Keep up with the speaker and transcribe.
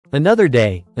Another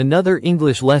day, another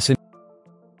English lesson.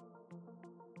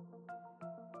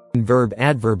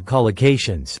 Verb-Adverb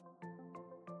Collocations.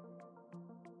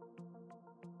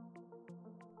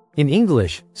 In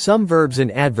English, some verbs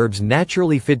and adverbs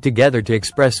naturally fit together to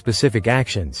express specific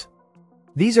actions.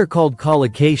 These are called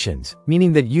collocations,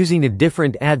 meaning that using a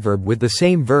different adverb with the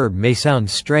same verb may sound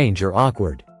strange or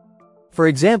awkward. For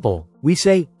example, we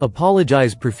say,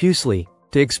 apologize profusely,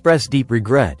 to express deep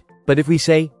regret, but if we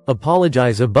say,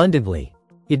 apologize abundantly,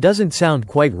 it doesn't sound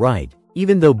quite right,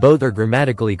 even though both are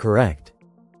grammatically correct.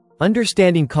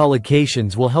 Understanding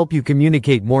collocations will help you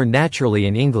communicate more naturally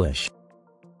in English.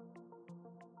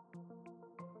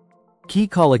 Key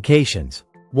collocations.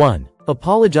 1.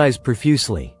 Apologize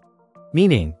profusely.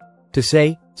 Meaning, to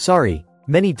say, sorry,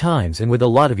 many times and with a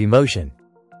lot of emotion.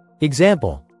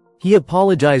 Example, he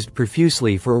apologized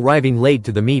profusely for arriving late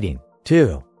to the meeting.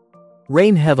 2.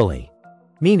 Rain heavily.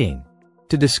 Meaning,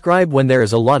 to describe when there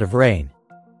is a lot of rain.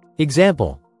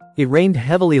 Example, it rained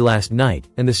heavily last night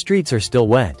and the streets are still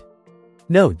wet.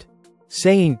 Note,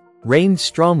 saying, rained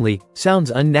strongly, sounds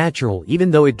unnatural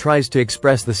even though it tries to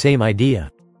express the same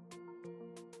idea.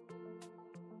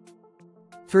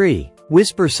 3.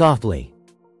 Whisper softly.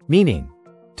 Meaning,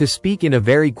 to speak in a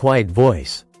very quiet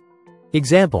voice.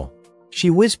 Example,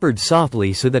 she whispered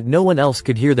softly so that no one else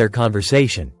could hear their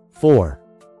conversation. 4.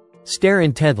 Stare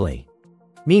intently.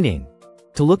 Meaning,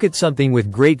 to look at something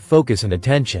with great focus and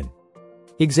attention.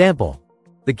 Example,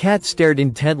 the cat stared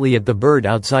intently at the bird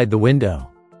outside the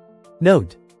window.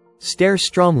 Note, stare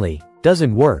strongly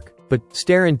doesn't work, but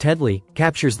stare intently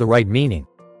captures the right meaning.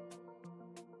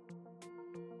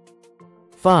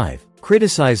 5.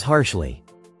 Criticize harshly.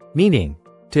 Meaning,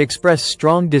 to express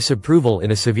strong disapproval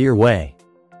in a severe way.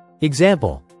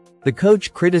 Example, the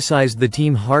coach criticized the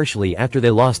team harshly after they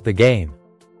lost the game.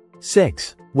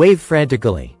 6. Wave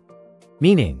frantically.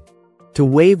 Meaning, to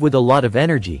wave with a lot of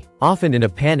energy, often in a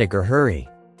panic or hurry.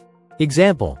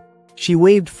 Example, she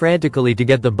waved frantically to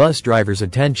get the bus driver's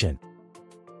attention.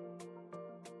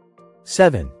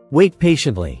 7. Wait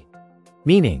patiently.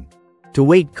 Meaning, to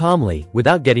wait calmly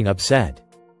without getting upset.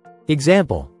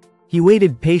 Example, he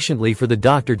waited patiently for the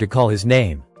doctor to call his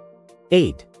name.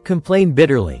 8. Complain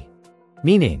bitterly.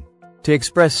 Meaning, to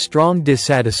express strong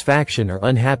dissatisfaction or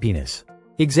unhappiness.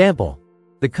 Example,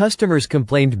 the customers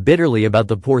complained bitterly about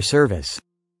the poor service.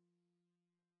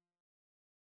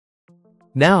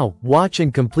 Now, watch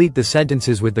and complete the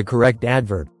sentences with the correct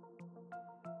adverb.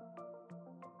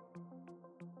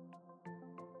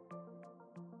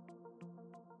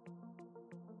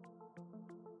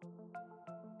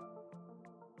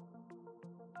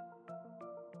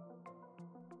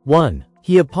 One.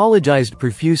 He apologized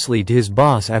profusely to his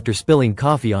boss after spilling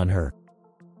coffee on her.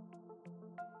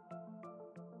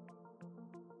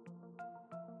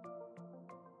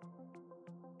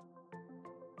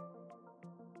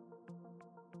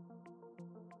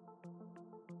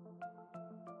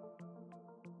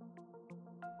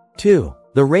 2.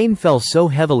 The rain fell so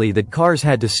heavily that cars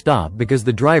had to stop because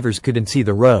the drivers couldn't see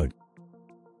the road.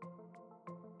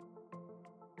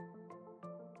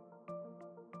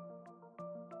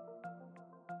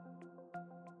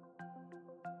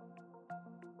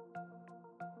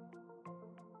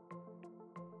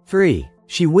 3.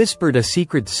 She whispered a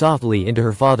secret softly into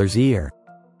her father's ear.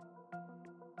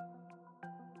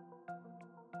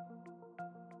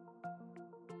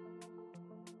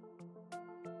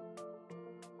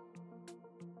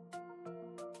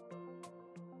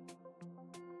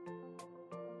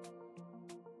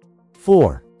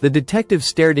 4. The detective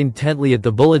stared intently at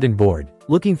the bulletin board,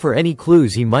 looking for any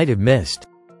clues he might have missed.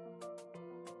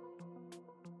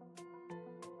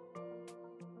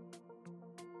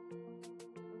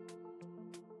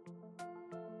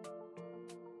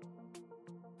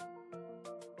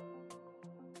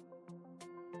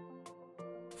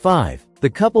 5. The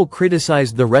couple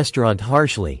criticized the restaurant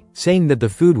harshly, saying that the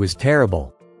food was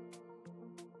terrible.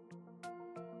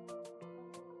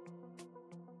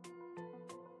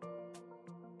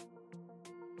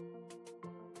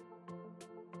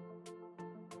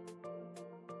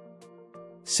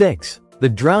 6. The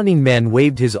drowning man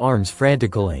waved his arms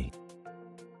frantically.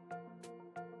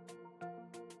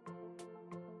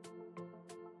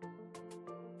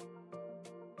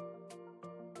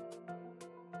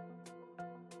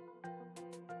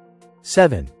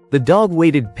 7. The dog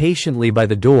waited patiently by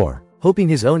the door, hoping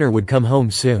his owner would come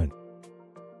home soon.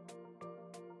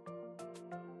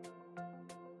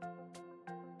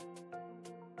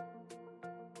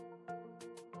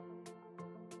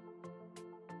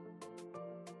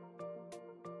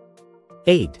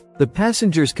 8. The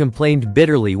passengers complained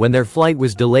bitterly when their flight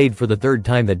was delayed for the third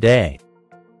time that day.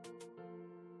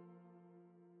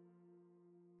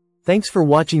 Thanks for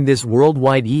watching this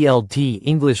worldwide ELT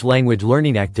English language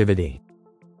learning activity.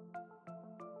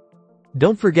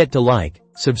 Don't forget to like,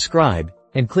 subscribe,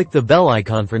 and click the bell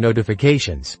icon for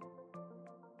notifications.